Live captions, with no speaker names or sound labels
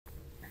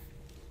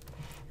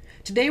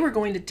Today we're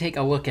going to take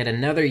a look at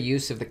another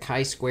use of the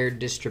chi-squared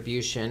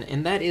distribution,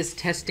 and that is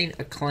testing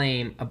a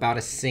claim about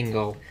a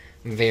single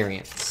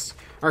variance.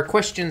 Our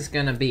question's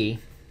going to be,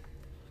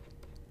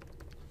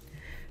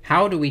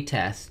 how do we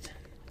test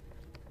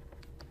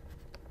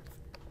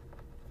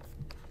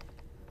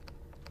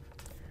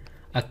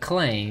a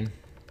claim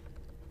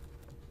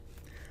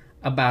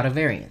about a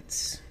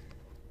variance?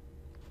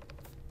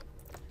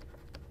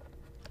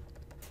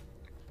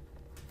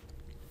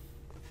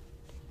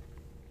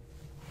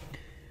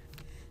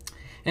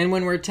 And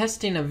when we're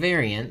testing a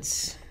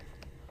variance,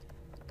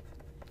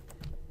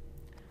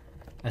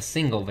 a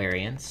single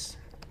variance,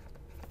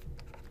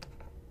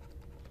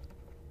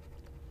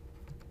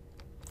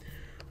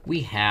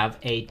 we have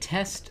a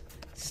test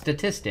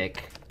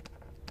statistic,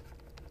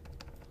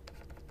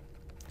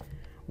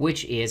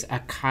 which is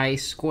a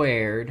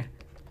chi-squared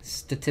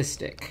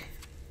statistic.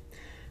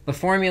 The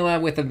formula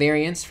with a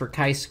variance for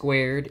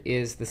chi-squared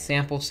is the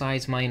sample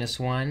size minus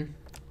 1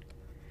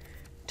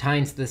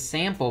 times the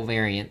sample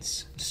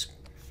variance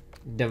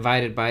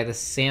divided by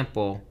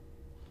the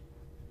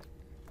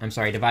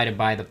divided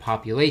by the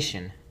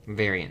population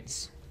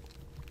variance.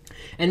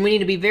 And we need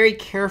to be very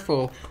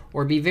careful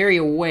or be very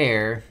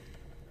aware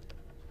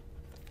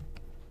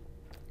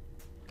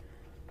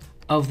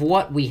of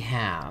what we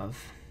have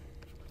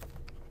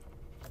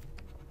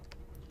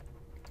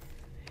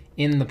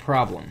in the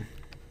problem.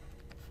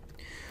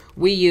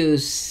 We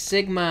use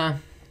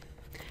sigma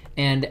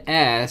and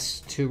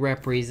s to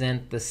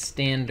represent the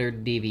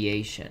standard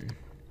deviation.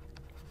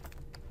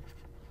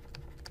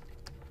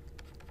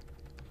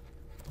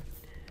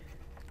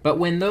 But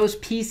when those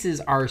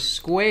pieces are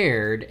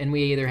squared, and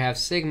we either have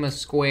sigma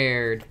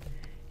squared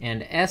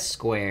and s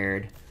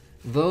squared,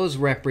 those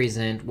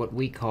represent what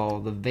we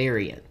call the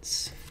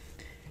variance.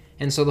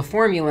 And so the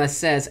formula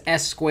says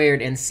s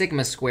squared and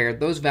sigma squared.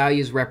 Those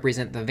values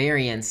represent the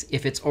variance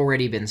if it's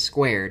already been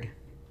squared.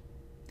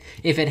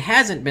 If it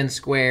hasn't been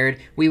squared,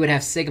 we would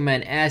have sigma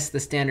and s, the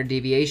standard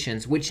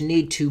deviations, which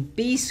need to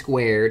be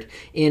squared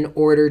in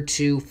order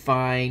to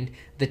find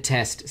the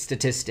test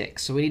statistic.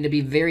 So we need to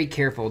be very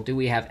careful. Do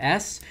we have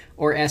s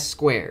or s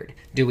squared?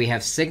 Do we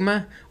have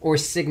sigma or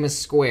sigma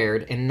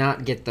squared, and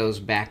not get those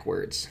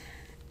backwards?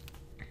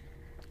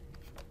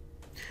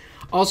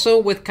 Also,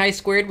 with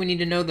chi-squared, we need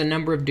to know the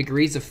number of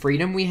degrees of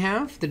freedom we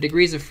have. The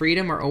degrees of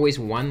freedom are always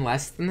 1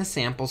 less than the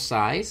sample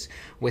size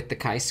with the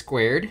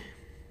chi-squared.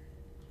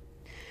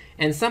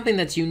 And something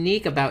that's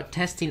unique about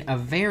testing a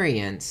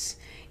variance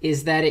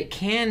is that it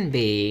can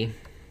be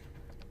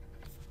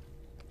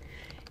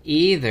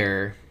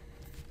either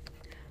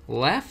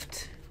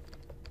left,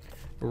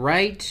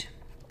 right,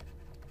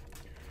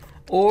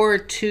 or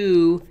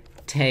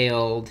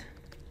two-tailed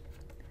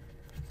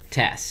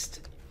test.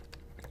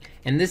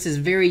 And this is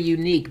very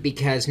unique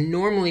because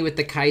normally with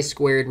the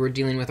chi-squared, we're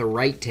dealing with a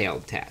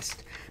right-tailed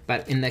test.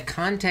 But in the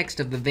context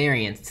of the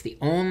variance, it's the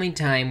only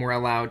time we're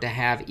allowed to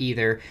have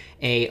either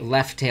a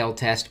left-tailed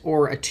test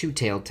or a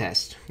two-tailed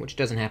test, which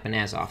doesn't happen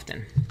as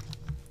often.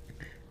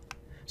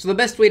 So the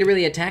best way to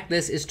really attack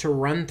this is to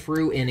run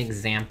through an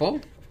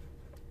example.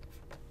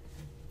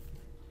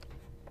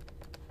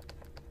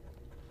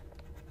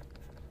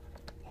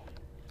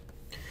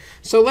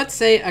 So let's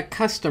say a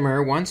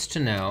customer wants to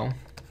know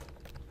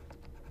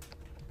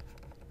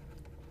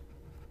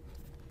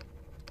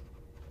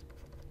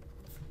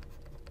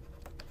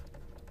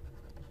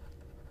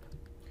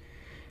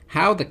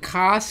how the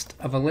cost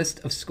of a list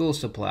of school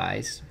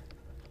supplies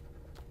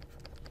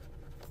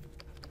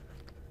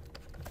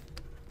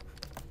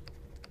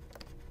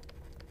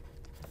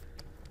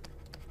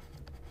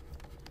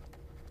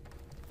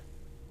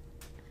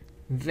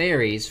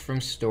varies from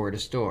store to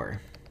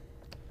store.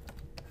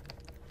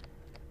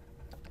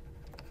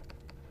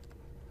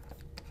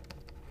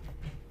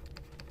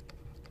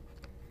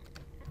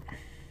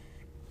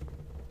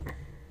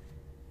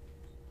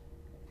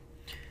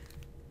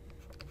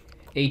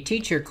 A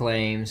teacher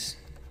claims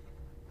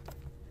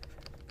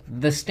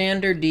the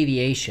standard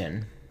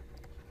deviation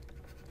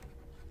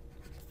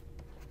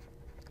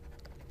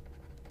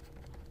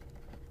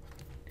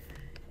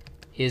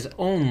is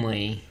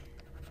only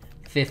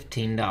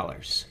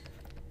 $15.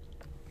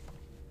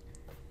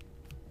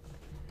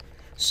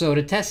 So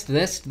to test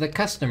this, the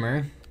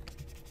customer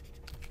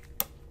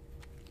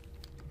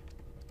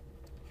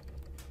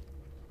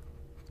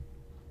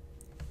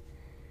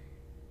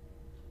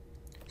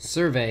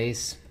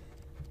surveys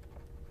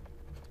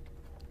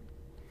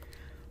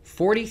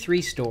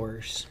 43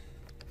 stores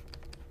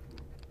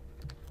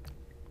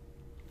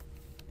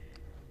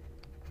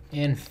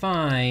and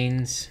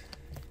finds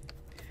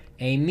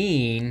a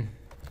mean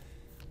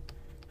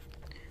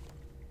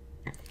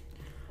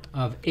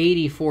of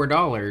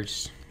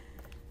 $84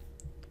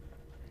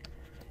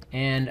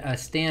 and a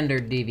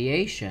standard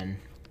deviation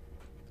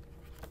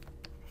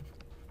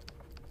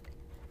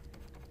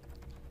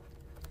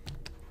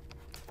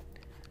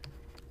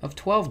of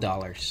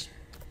 $12.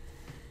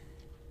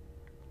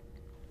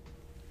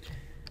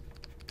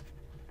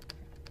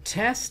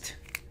 Test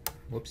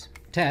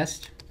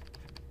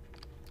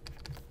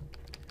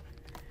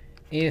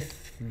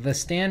if the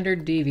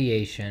standard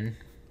deviation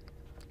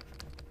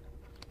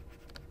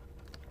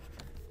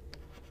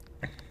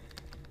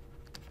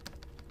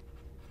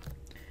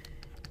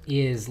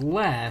is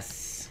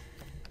less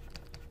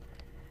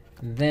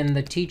than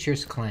the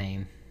teacher's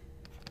claim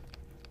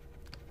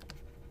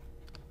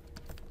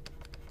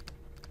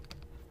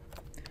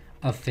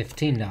of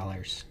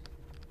 $15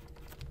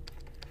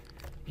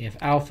 if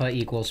alpha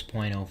equals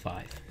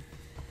 0.05.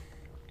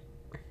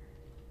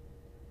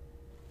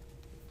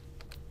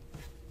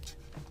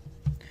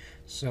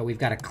 So we've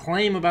got a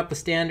claim about the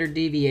standard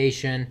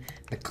deviation.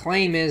 The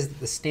claim is that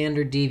the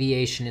standard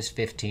deviation is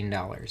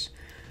 $15.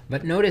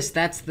 But notice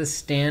that's the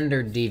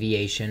standard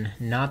deviation,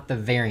 not the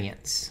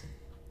variance.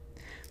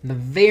 The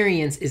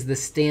variance is the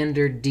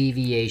standard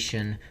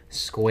deviation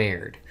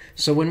squared.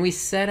 So when we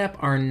set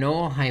up our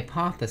null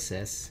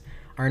hypothesis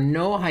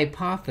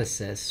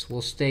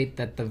will state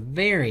that the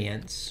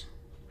variance,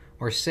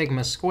 or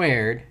sigma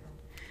squared,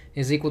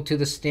 is equal to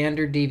the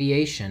standard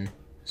deviation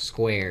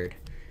squared,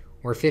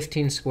 or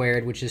 15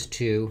 squared, which is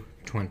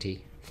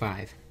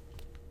 225.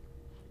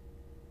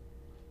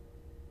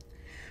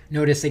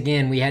 Notice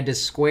again, we had to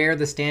square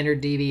the standard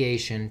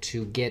deviation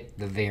to get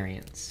the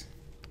variance.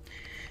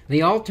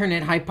 The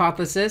alternate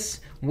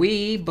hypothesis,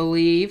 we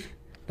believe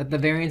that the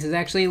variance is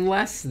actually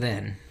less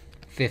than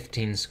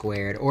 15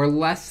 squared, or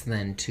less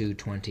than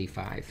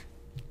 225.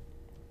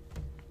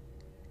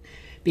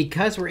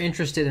 Because we're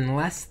interested in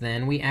less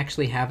than, we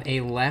actually have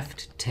a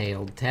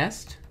left-tailed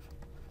test.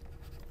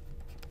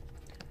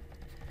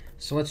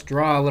 So let's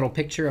draw a little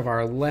picture of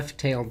our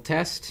left-tailed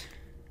test.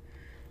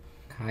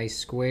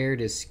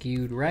 Chi-squared is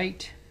skewed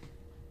right.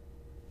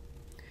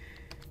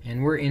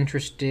 And we're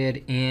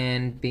interested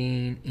in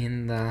being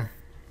in the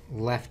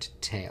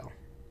left tail.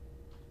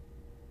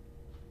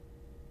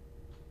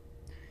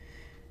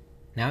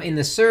 Now, in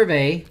the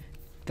survey,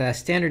 the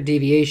standard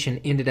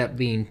deviation ended up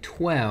being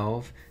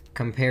 12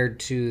 compared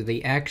to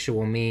the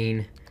actual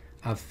mean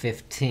of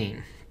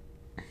 15.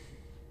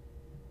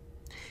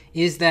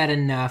 Is that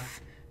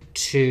enough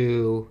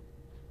to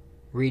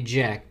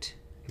reject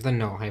the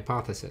null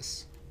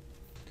hypothesis?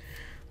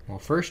 Well,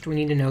 first we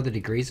need to know the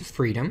degrees of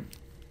freedom.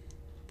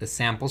 The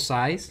sample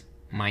size,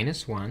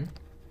 -1.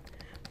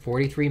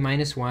 43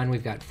 minus 1,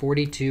 we've got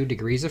 42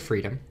 degrees of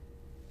freedom.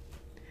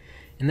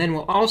 And then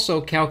we'll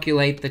also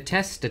calculate the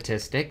test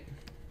statistic.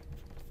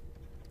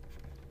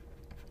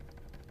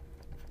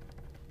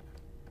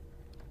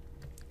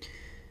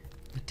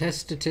 The test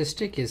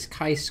statistic is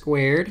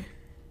chi-squared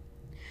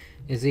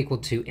is equal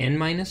to n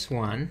minus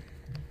 1,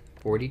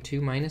 42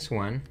 minus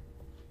 1,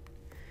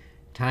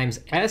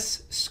 times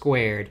s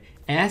squared.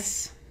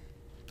 S,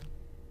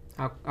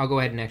 I'll go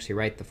ahead and actually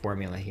write the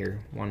formula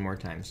here one more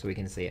time so we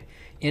can see it.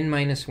 N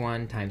minus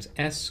 1 times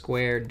s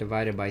squared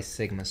divided by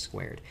sigma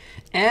squared.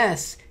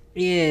 S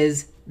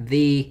is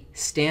the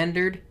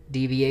standard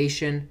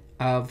deviation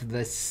of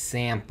the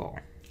sample.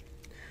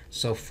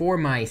 So for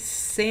my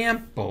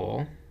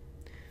sample,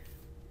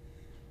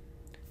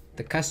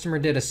 the customer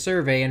did a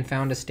survey and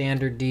found a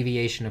standard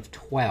deviation of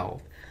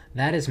 12.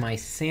 That is my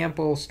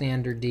sample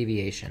standard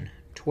deviation,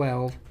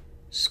 12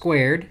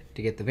 squared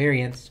to get the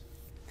variance,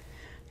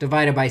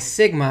 divided by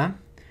sigma,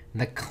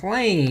 the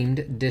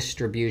claimed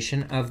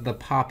distribution of the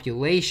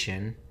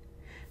population.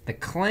 The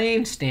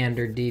claimed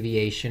standard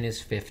deviation is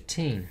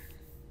 15.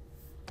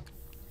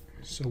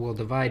 So we'll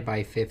divide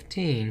by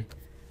 15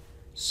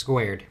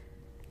 squared.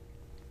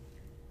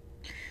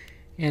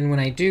 And when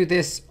I do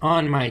this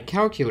on my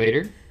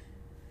calculator,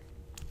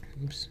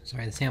 oops,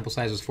 sorry, the sample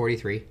size was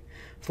 43.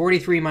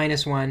 43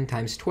 minus 1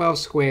 times 12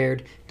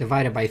 squared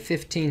divided by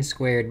 15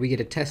 squared, we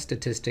get a test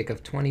statistic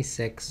of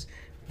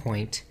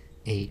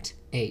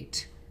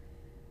 26.88.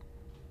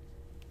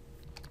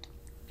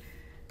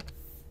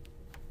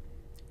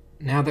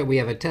 Now that we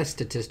have a test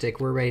statistic,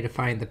 we're ready to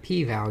find the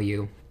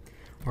p-value,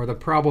 or the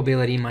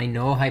probability my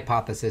null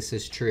hypothesis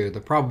is true. The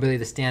probability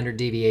the standard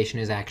deviation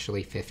is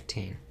actually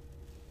 15.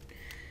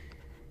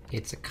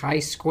 It's a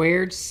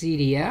chi-squared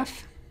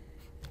CDF.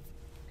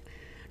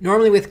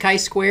 Normally with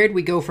chi-squared,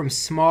 we go from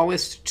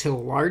smallest to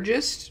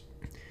largest.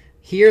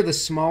 Here, the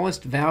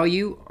smallest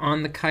value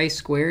on the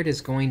chi-squared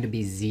is going to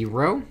be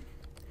 0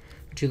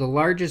 to the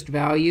largest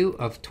value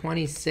of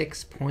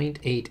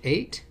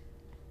 26.88,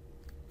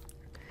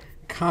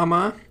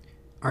 comma,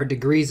 our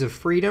degrees of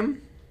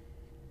freedom,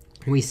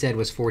 we said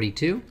was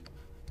 42.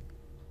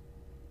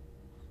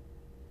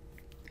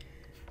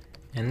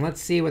 And let's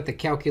see what the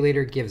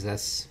calculator gives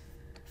us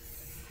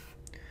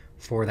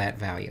for that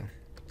value.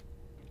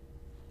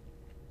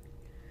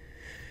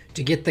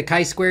 To get the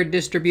chi-squared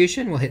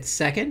distribution, we'll hit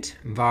second,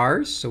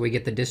 vars, so we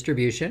get the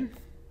distribution.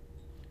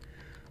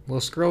 We'll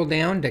scroll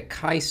down to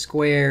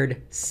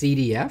chi-squared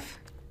CDF,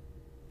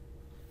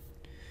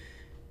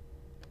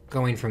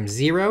 going from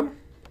 0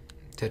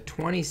 to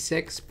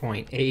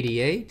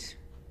 26.88.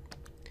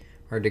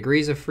 Our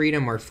degrees of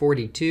freedom are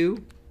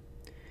 42.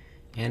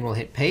 And we'll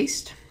hit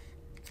paste.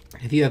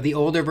 If you have the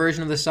older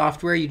version of the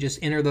software, you just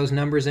enter those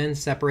numbers in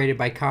separated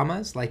by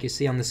commas, like you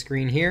see on the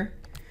screen here.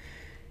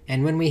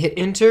 And when we hit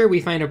enter,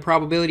 we find a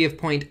probability of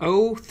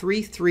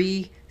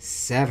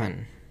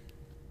 0.0337.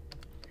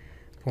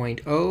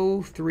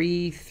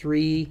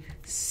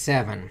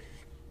 0.0337.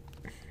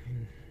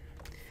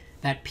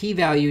 That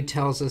p-value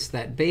tells us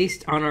that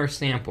based on our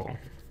sample,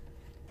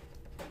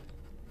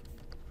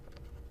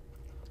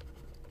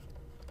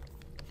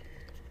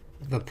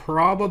 the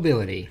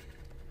probability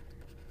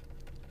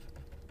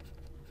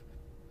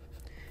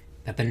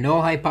that the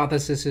null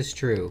hypothesis is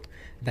true,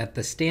 that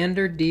the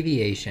standard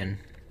deviation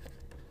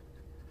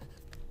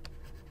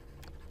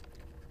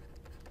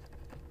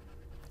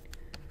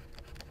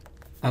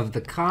of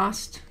the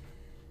cost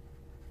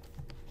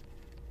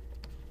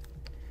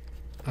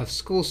of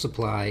school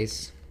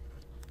supplies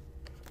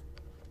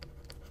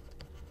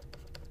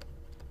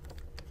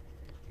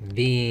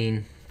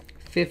being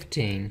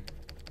 15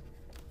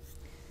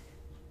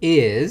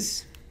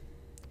 is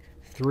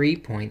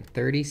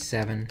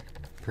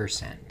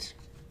 3.37%.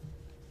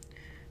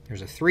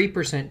 There's a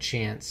 3%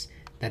 chance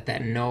that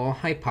that null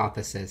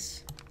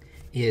hypothesis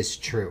is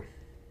true.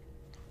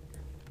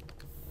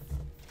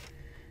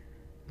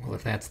 Well,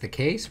 if that's the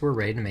case, we're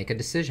ready to make a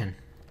decision.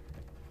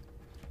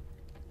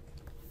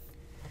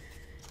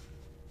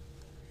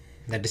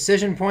 The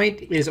decision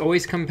point is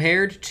always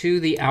compared to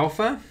the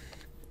alpha.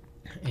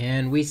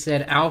 And we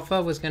said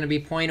alpha was going to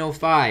be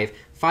 0.05.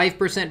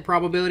 5%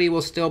 probability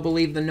we'll still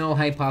believe the null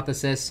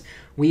hypothesis.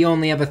 We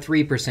only have a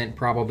 3%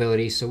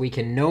 probability, so we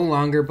can no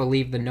longer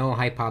believe the null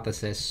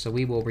hypothesis. So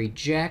we will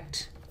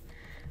reject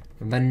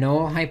the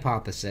null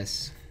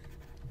hypothesis.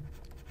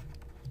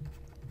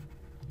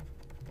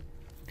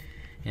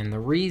 And the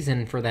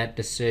reason for that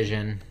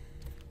decision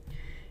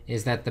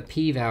is that the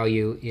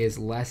p-value is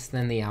less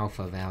than the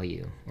alpha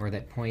value, or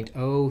that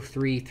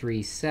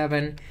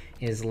 0.0337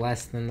 is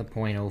less than the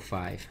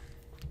 0.05.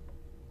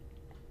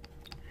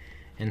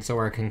 And so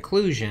our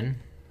conclusion,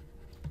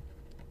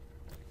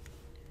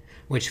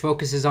 which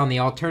focuses on the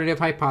alternative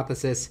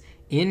hypothesis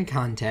in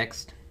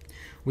context,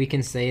 we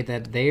can say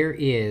that there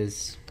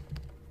is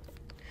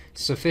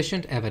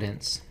sufficient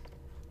evidence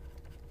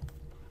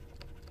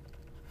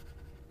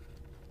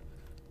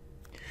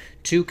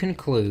to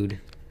conclude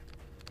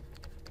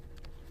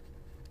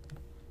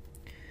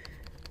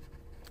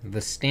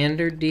the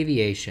standard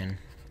deviation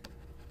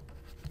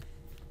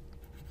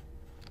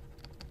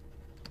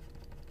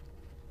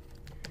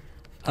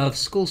of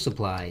school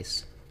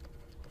supplies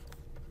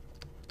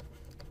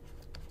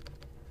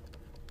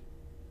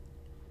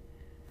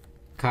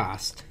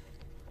cost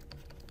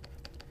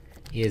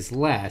is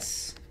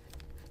less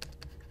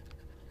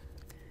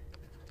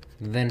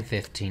than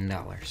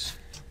 $15.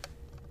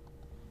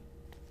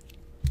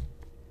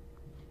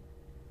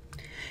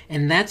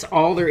 And that's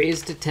all there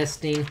is to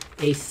testing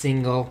a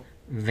single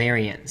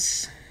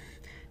variance.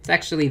 It's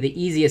actually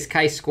the easiest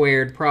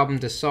chi-squared problem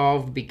to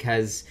solve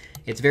because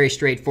it's very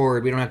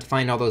straightforward. We don't have to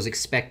find all those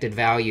expected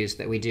values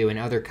that we do in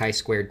other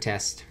chi-squared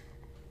tests.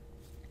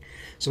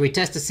 So we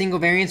test a single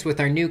variance with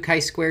our new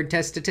chi-squared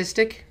test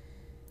statistic.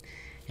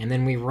 And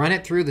then we run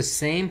it through the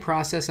same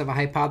process of a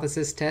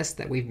hypothesis test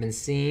that we've been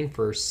seeing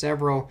for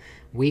several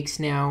weeks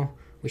now.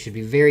 We should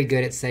be very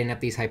good at setting up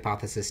these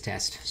hypothesis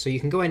tests. So you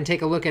can go ahead and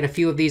take a look at a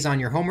few of these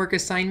on your homework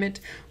assignment.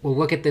 We'll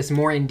look at this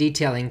more in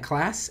detail in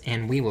class,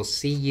 and we will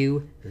see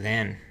you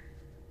then.